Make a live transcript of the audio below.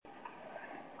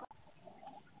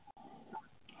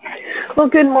Well,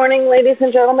 good morning, ladies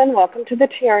and gentlemen. Welcome to the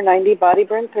TR90 Body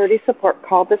Burn 30 support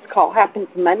call. This call happens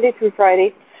Monday through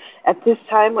Friday at this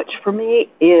time, which for me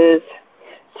is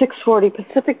 6:40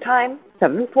 Pacific Time,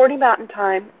 7:40 Mountain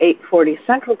Time, 8:40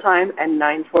 Central Time, and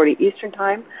 9:40 Eastern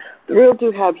Time. Thrilled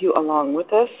to have you along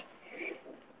with us.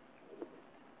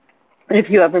 If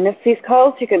you ever miss these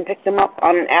calls, you can pick them up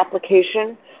on an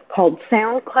application called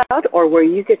SoundCloud or where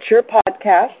you get your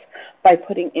podcasts by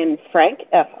putting in Frank,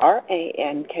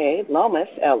 F-R-A-N-K, Lomas,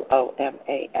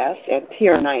 L-O-M-A-S, and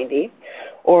TR90,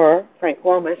 or Frank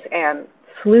Lomas and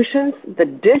Solutions, the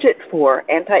digit for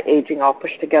anti-aging, all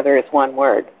pushed together as one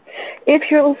word. If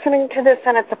you're listening to this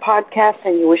and it's a podcast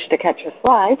and you wish to catch us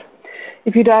live,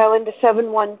 if you dial into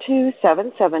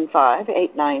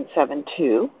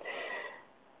 712-775-8972,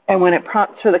 and when it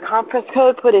prompts for the conference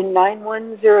code, put in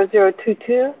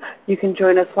 910022. You can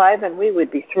join us live, and we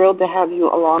would be thrilled to have you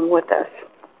along with us.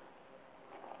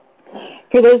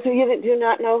 For those of you that do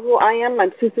not know who I am,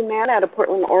 I'm Susan Mann out of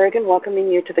Portland, Oregon, welcoming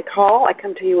you to the call. I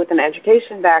come to you with an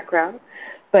education background,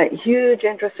 but huge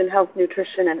interest in health,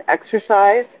 nutrition, and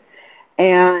exercise.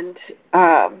 And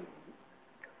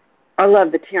I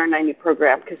love the TR90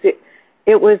 program because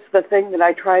it was the thing that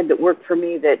I tried that worked for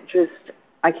me that just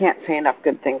I can't say enough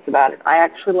good things about it. I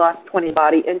actually lost 20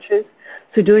 body inches.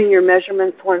 So doing your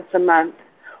measurements once a month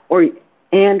or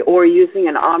using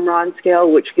an Omron scale,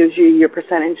 which gives you your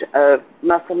percentage of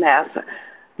muscle mass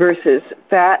versus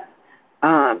fat,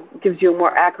 gives you a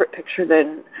more accurate picture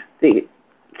than the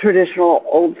traditional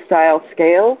old-style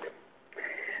scales.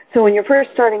 So when you're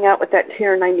first starting out with that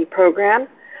TR90 program,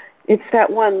 it's that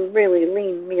one really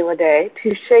lean meal a day,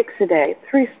 2 shakes a day,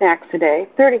 3 snacks a day,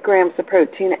 30 grams of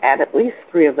protein at least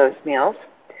 3 of those meals.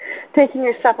 Taking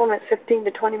your supplements 15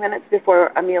 to 20 minutes before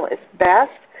a meal is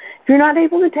best. If you're not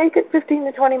able to take it 15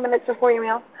 to 20 minutes before your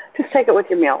meal, just take it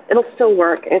with your meal. It'll still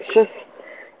work.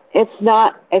 It's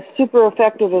not as super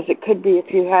effective as it could be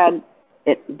if you had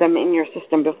them in your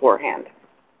system beforehand.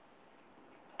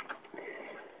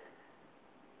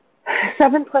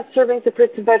 7+ servings of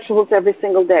fruits and vegetables every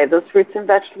single day. Those fruits and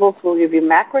vegetables will give you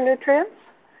macronutrients,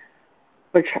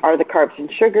 which are the carbs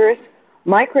and sugars,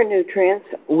 micronutrients,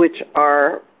 which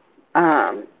are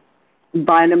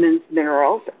vitamins,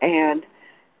 minerals, and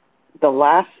the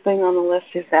last thing on the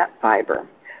list is that fiber.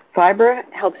 Fiber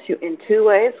helps you in 2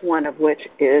 ways, one of which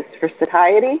is for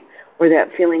satiety, or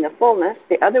that feeling of fullness.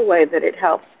 The other way that it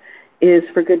helps is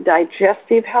for good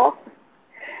digestive health.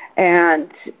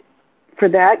 And for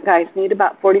that, guys need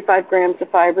about 45 grams of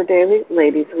fiber daily.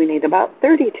 Ladies, we need about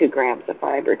 32 grams of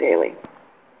fiber daily.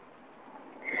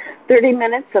 30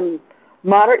 minutes of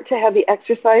moderate to heavy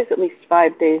exercise at least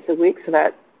 5 days a week, so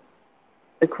that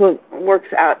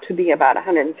works out to be about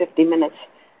 150 minutes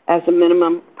as a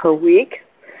minimum per week.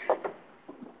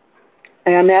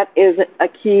 And that is a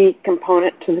key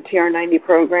component to the TR90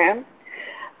 program.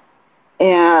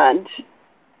 And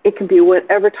it can be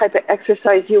whatever type of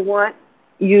exercise you want.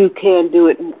 You can do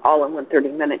it all in one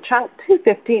 30-minute chunk, 2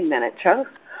 15-minute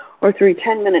chunks, or 3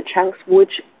 10-minute chunks,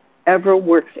 whichever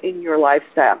works in your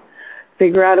lifestyle.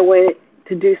 Figure out a way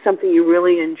to do something you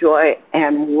really enjoy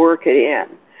and work it in.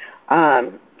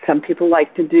 Some people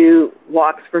like to do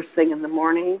walks first thing in the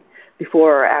morning,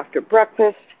 before or after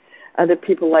breakfast. Other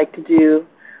people like to do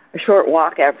a short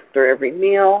walk after every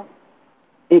meal.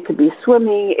 It could be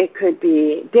swimming, it could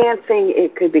be dancing,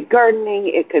 it could be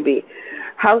gardening, it could be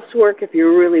housework if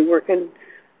you're really working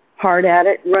hard at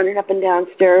it, running up and down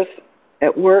stairs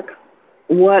at work,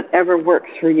 whatever works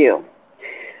for you.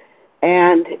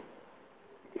 And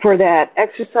for that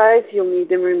exercise, you'll need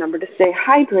to remember to stay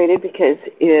hydrated because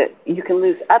you can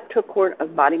lose up to a quart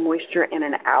of body moisture in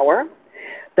an hour.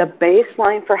 The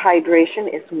baseline for hydration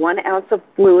is 1 ounce of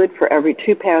fluid for every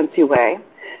 2 pounds you weigh.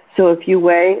 So if you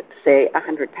weigh, say,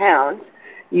 100 pounds,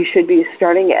 you should be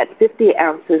starting at 50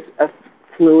 ounces of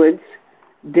fluids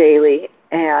daily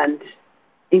and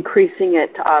increasing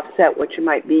it to offset what you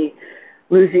might be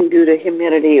losing due to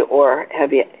humidity or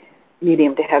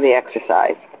medium to heavy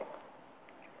exercise.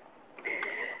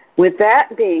 With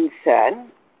that being said,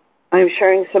 I'm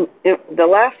sharing the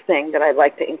last thing that I'd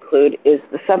like to include is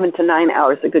the 7 to 9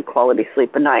 hours of good quality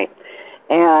sleep a night.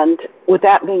 And with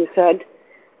that being said,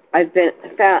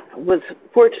 was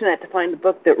fortunate to find a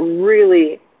book that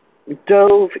really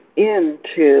dove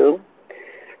into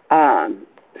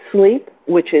sleep,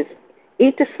 which is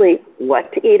Eat to Sleep, What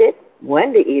to Eat It,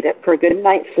 When to Eat It for a Good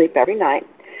Night's Sleep Every Night.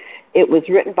 It was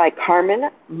written by Carmen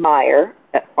Meyer,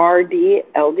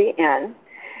 RDLDN,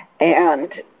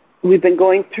 and we've been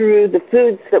going through the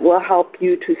foods that will help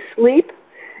you to sleep,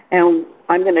 and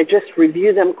I'm going to just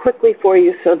review them quickly for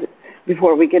you so that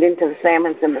before we get into the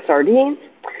salmons and the sardines.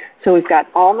 So we've got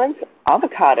almonds,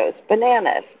 avocados,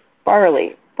 bananas,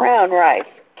 barley, brown rice,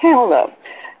 cantaloupe,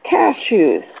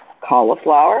 cashews,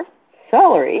 cauliflower,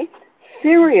 celery,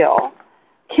 cereal,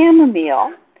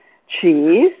 chamomile,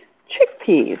 cheese,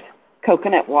 chickpeas,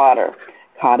 coconut water,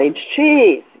 cottage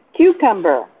cheese,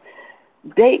 cucumber,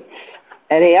 dates,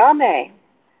 edamame,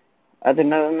 other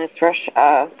known as fresh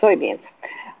soybeans,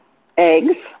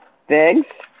 eggs, figs,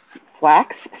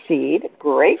 flax seed,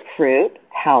 grapefruit,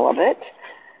 halibut,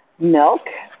 milk,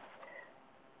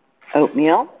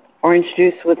 oatmeal, orange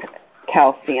juice with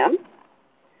calcium,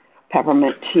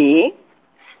 peppermint tea,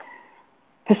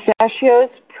 pistachios,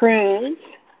 prunes,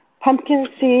 pumpkin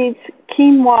seeds,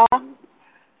 quinoa.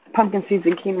 Pumpkin seeds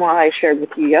and quinoa I shared with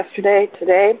you yesterday.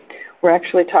 Today, we're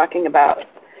actually talking about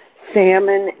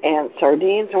salmon and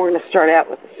sardines, and we're going to start out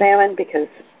with the salmon because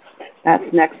that's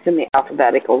next in the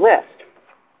alphabetical list.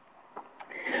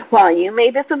 While you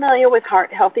may be familiar with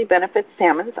heart-healthy benefits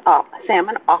salmon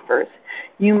offers,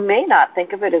 you may not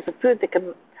think of it as a food that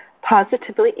can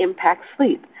positively impact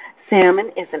sleep. Salmon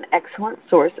is an excellent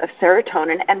source of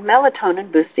serotonin and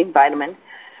melatonin-boosting vitamin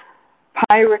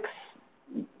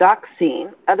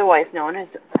pyridoxine, otherwise known as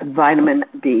vitamin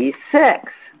B6.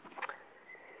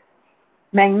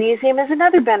 Magnesium is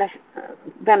another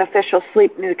beneficial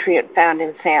sleep nutrient found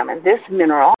in salmon. This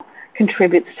mineral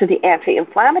contributes to the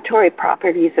anti-inflammatory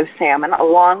properties of salmon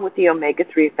along with the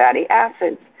omega-3 fatty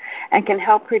acids and can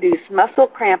help reduce muscle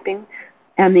cramping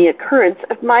and the occurrence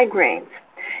of migraines.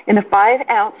 In a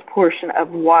 5-ounce portion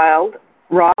of raw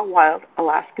wild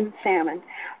Alaskan salmon,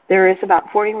 there is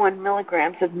about 41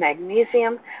 milligrams of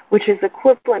magnesium, which is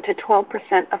equivalent to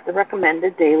 12% of the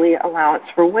recommended daily allowance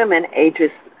for women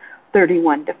ages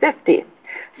 31 to 50.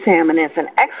 Salmon is an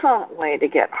excellent way to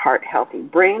get heart-healthy,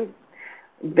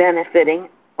 brain-benefiting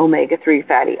omega-3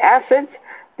 fatty acids.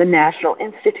 The National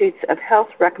Institutes of Health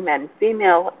recommend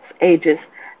females ages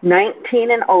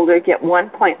 19 and older get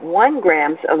 1.1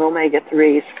 grams of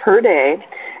omega-3s per day,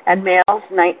 and males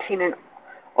 19 and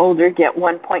older get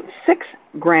 1.6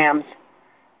 grams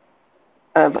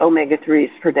of omega-3s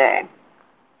per day.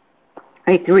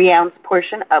 A 3-ounce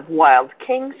portion of wild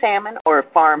king salmon or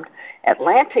farmed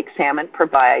Atlantic salmon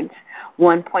provides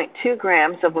 1.2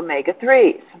 grams of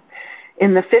omega-3s.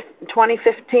 In the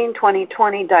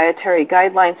 2015-2020 dietary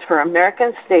guidelines for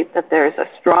Americans state that there is a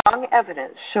strong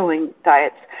evidence showing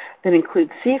diets that include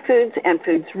seafoods and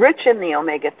foods rich in the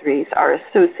omega-3s are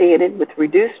associated with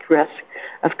reduced risk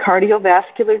of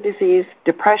cardiovascular disease,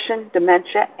 depression,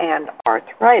 dementia, and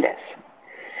arthritis.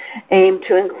 Aim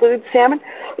to include salmon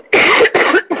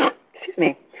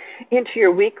into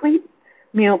your weekly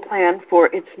meal plan for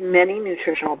its many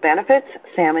nutritional benefits.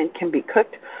 Salmon can be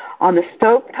cooked on the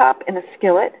stove top in a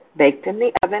skillet, baked in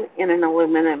the oven in an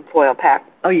aluminum foil pack.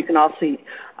 Oh, you can also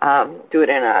do it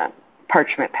in a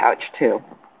parchment pouch too.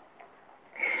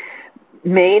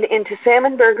 Made into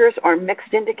salmon burgers or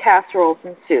mixed into casseroles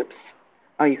and soups.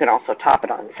 Oh, you can also top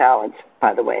it on salads,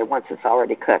 by the way, once it's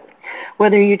already cooked.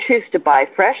 Whether you choose to buy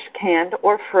fresh, canned,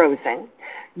 or frozen,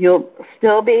 you'll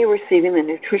still be receiving the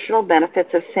nutritional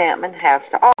benefits of salmon has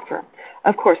to offer.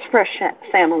 Of course, fresh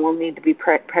salmon will need to be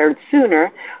prepared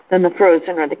sooner than the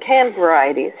frozen or the canned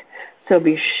varieties, so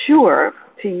be sure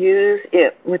to use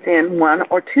it within 1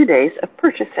 or 2 days of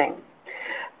purchasing.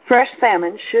 Fresh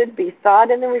salmon should be thawed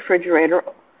in the refrigerator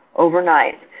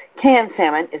overnight. Canned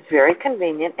salmon is very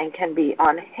convenient and can be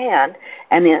on hand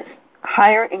and is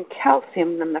higher in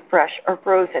calcium than the fresh or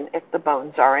frozen if the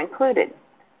bones are included.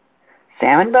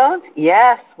 Salmon bones?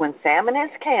 Yes, when salmon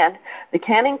is canned, the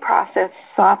canning process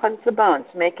softens the bones,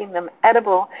 making them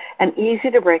edible and easy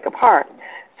to break apart,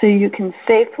 so you can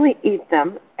safely eat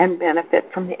them and benefit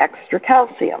from the extra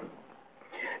calcium.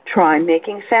 Try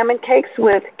making salmon cakes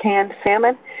with canned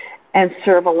salmon and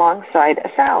serve alongside a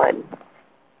salad.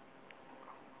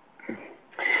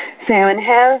 Salmon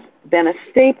has been a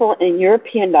staple in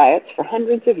European diets for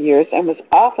hundreds of years and was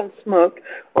often smoked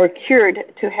or cured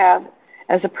to have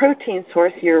as a protein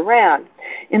source year-round.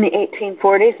 In the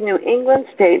 1840s, New England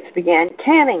states began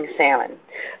canning salmon.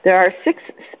 There are 6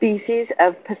 species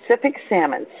of Pacific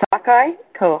salmon: sockeye,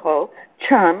 coho,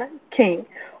 chum, king,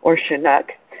 or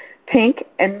chinook, pink,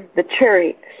 and the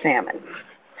cherry salmon.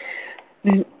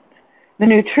 The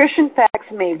nutrition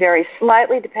facts may vary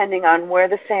slightly depending on where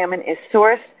the salmon is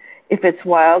sourced, if it's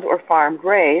wild or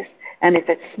farm-raised, and if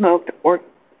it's smoked or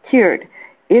cured.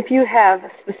 If you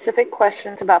have specific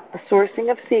questions about the sourcing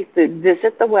of seafood,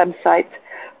 visit the websites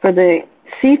for the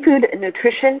Seafood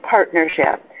Nutrition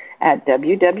Partnership at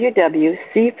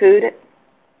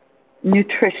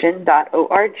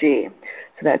www.seafoodnutrition.org. So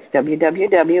that's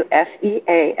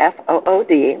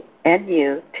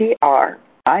www.seafoodnutrition.org.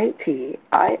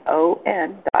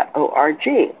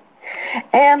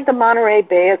 and the Monterey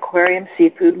Bay Aquarium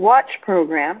Seafood Watch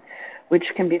Program, which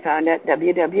can be found at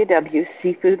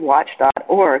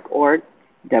www.seafoodwatch.org or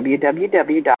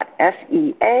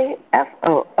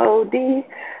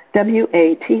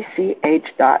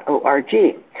www.seafoodwatch.org.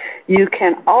 You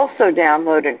can also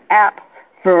download an app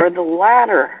for the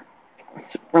latter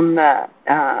from the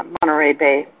Monterey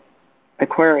Bay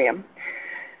Aquarium.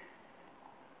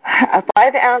 A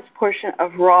 5-ounce portion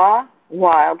of raw,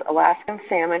 wild Alaskan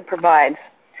salmon provides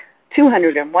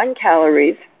 201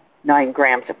 calories, 9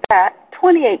 grams of fat,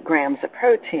 28 grams of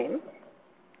protein,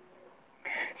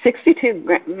 62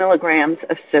 milligrams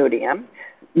of sodium,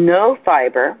 no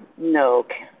fiber, no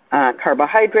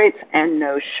carbohydrates, and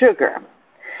no sugar.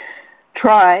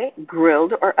 Try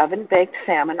grilled or oven-baked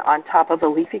salmon on top of a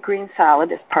leafy green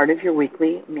salad as part of your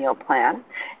weekly meal plan.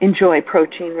 Enjoy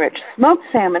protein-rich smoked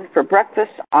salmon for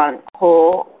breakfast on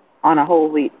a whole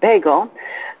wheat bagel.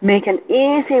 Make an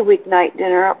easy weeknight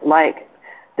dinner like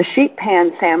the sheet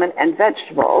pan salmon and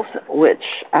vegetables, which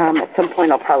at some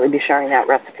point I'll probably be sharing that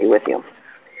recipe with you.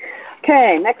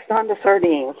 Okay, next on to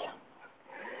sardines.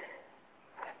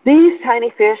 These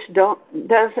tiny fish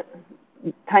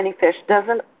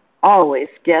doesn't always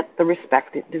get the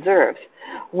respect it deserves.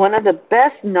 One of the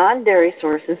best non-dairy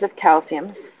sources of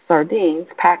calcium, sardines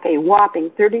pack a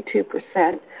whopping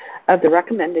 32% of the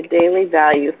recommended daily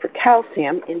value for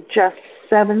calcium in just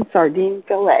 7 sardine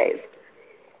fillets.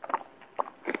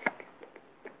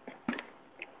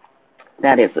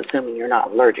 That is, assuming you're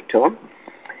not allergic to them.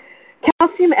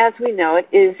 Calcium, as we know it,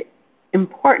 is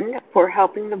important for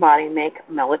helping the body make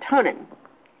melatonin.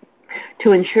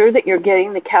 To ensure that you're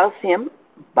getting the calcium,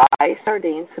 buy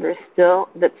sardines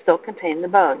that still contain the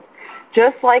bones.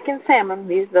 Just like in salmon,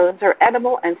 these bones are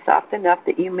edible and soft enough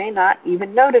that you may not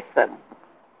even notice them.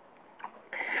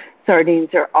 Sardines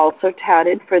are also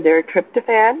touted for their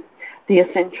tryptophan, the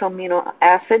essential amino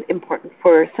acid important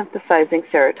for synthesizing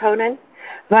serotonin.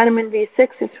 Vitamin B6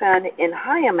 is found in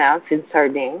high amounts in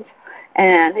sardines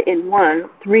and in one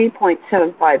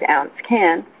 3.75-ounce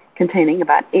can containing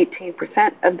about 18%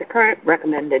 of the current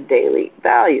recommended daily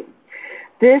value.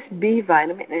 This B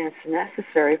vitamin is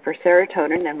necessary for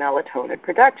serotonin and melatonin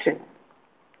production.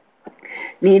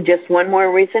 Need just one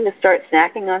more reason to start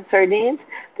snacking on sardines?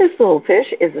 This little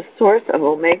fish is a source of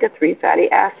omega-3 fatty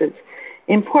acids,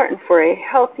 important for a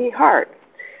healthy heart.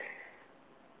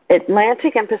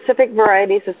 Atlantic and Pacific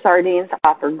varieties of sardines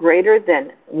offer greater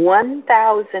than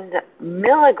 1,000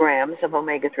 milligrams of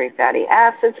omega-3 fatty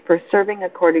acids per serving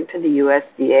according to the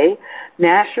USDA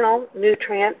National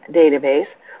Nutrient Database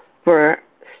for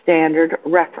standard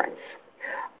reference.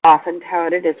 Often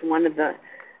touted as one of the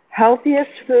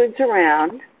healthiest foods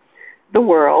around the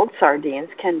world, sardines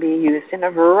can be used in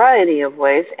a variety of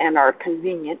ways and are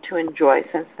convenient to enjoy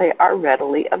since they are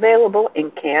readily available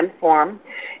in canned form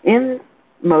in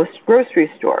most grocery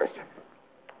stores.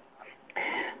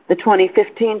 The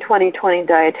 2015-2020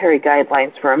 Dietary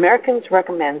Guidelines for Americans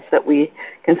recommends that we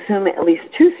consume at least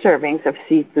 2 servings of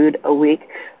seafood a week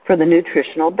for the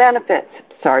nutritional benefits.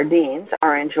 Sardines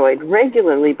are enjoyed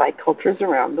regularly by cultures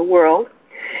around the world.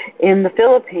 In the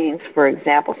Philippines, for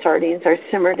example, sardines are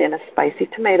simmered in a spicy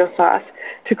tomato sauce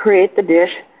to create the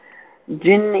dish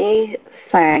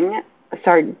ginisang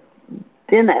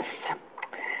sardinas.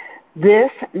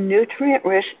 This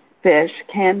nutrient-rich fish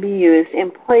can be used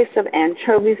in place of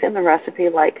anchovies in the recipe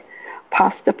like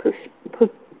pasta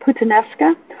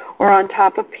puttanesca or on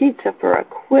top of pizza for a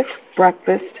quick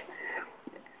breakfast.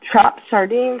 Chop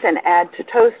sardines and add to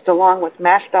toast along with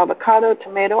mashed avocado,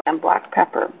 tomato, and black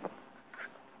pepper.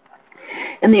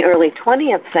 In the early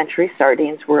 20th century,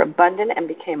 sardines were abundant and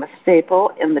became a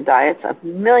staple in the diets of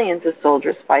millions of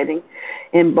soldiers fighting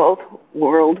in both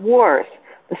world wars.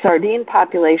 The sardine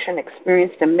population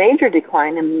experienced a major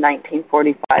decline in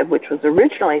 1945, which was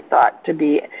originally thought to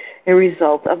be a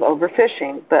result of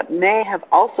overfishing, but may have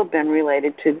also been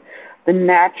related to the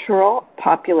natural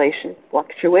population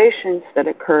fluctuations that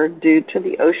occurred due to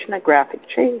the oceanographic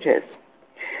changes.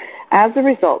 As a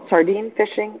result, sardine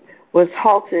fishing was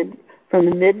halted from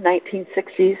the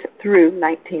mid-1960s through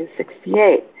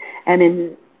 1968, and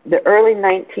in the early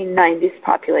 1990s,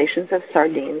 populations of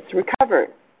sardines recovered.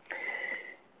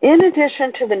 In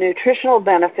addition to the nutritional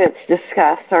benefits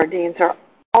discussed, sardines are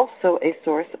also a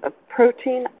source of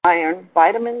protein, iron,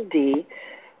 vitamin D,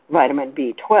 vitamin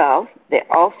B12. They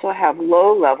also have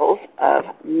low levels of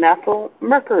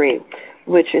methylmercury,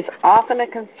 which is often a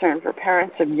concern for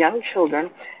parents of young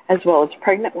children as well as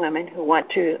pregnant women who want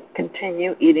to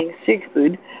continue eating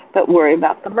seafood but worry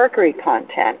about the mercury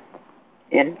content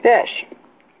in fish.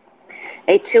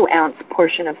 A 2-ounce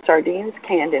portion of sardines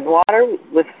canned in water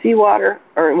with seawater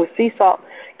or with sea salt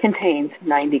contains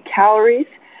 90 calories,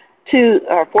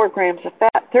 4 grams of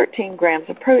fat, 13 grams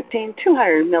of protein,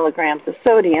 200 milligrams of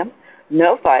sodium,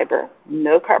 no fiber,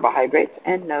 no carbohydrates,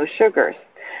 and no sugars.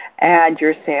 Add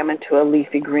your salmon to a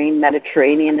leafy green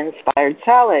Mediterranean-inspired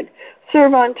salad.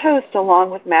 Serve on toast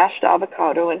along with mashed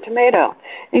avocado and tomato.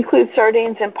 Include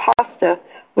sardines and pasta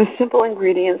with simple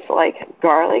ingredients like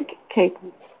garlic,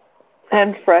 capers,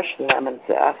 and fresh lemon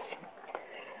zest.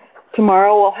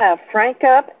 Tomorrow we'll have Frank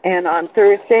up, and on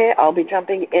Thursday I'll be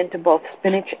jumping into both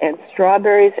spinach and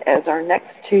strawberries as our next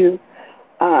two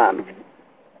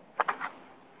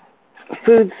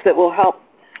foods that will help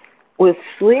with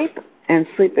sleep and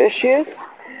sleep issues.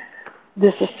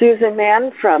 This is Susan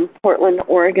Mann from Portland,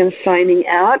 Oregon signing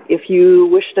out. If you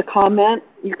wish to comment,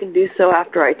 you can do so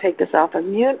after I take this off of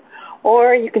mute,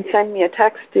 or you can send me a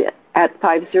text at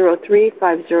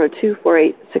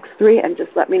 503-502-4863 and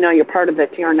just let me know you're part of the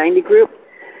TR90 group.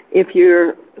 If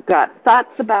you've got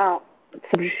thoughts about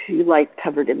subjects you'd like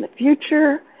covered in the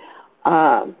future,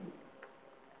 I'm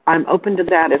open to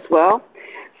that as well.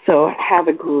 So have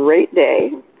a great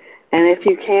day. And if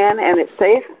you can and it's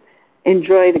safe,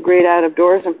 enjoy the great out of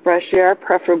doors and fresh air,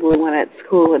 preferably when it's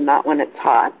cool and not when it's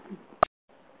hot.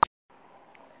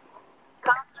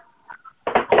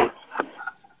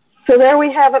 So there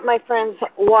we have it, my friends,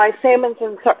 why salmon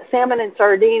and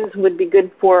sardines would be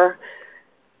good for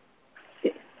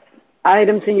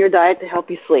items in your diet to help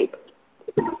you sleep.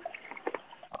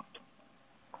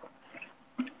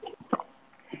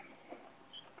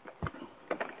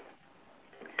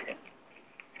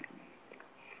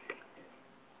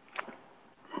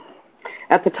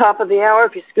 At the top of the hour,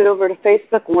 if you scoot over to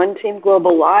Facebook, One Team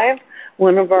Global Live,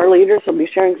 one of our leaders will be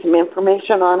sharing some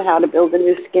information on how to build a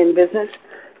new skin business.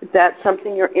 If that's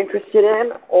something you're interested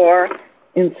in, or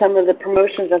in some of the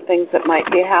promotions and things that might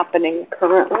be happening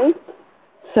currently.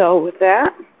 So with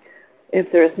that, if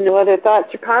there's no other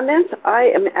thoughts or comments,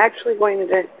 I am actually going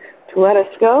to let us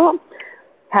go.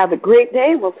 Have a great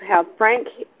day. We'll have Frank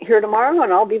here tomorrow,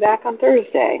 and I'll be back on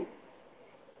Thursday.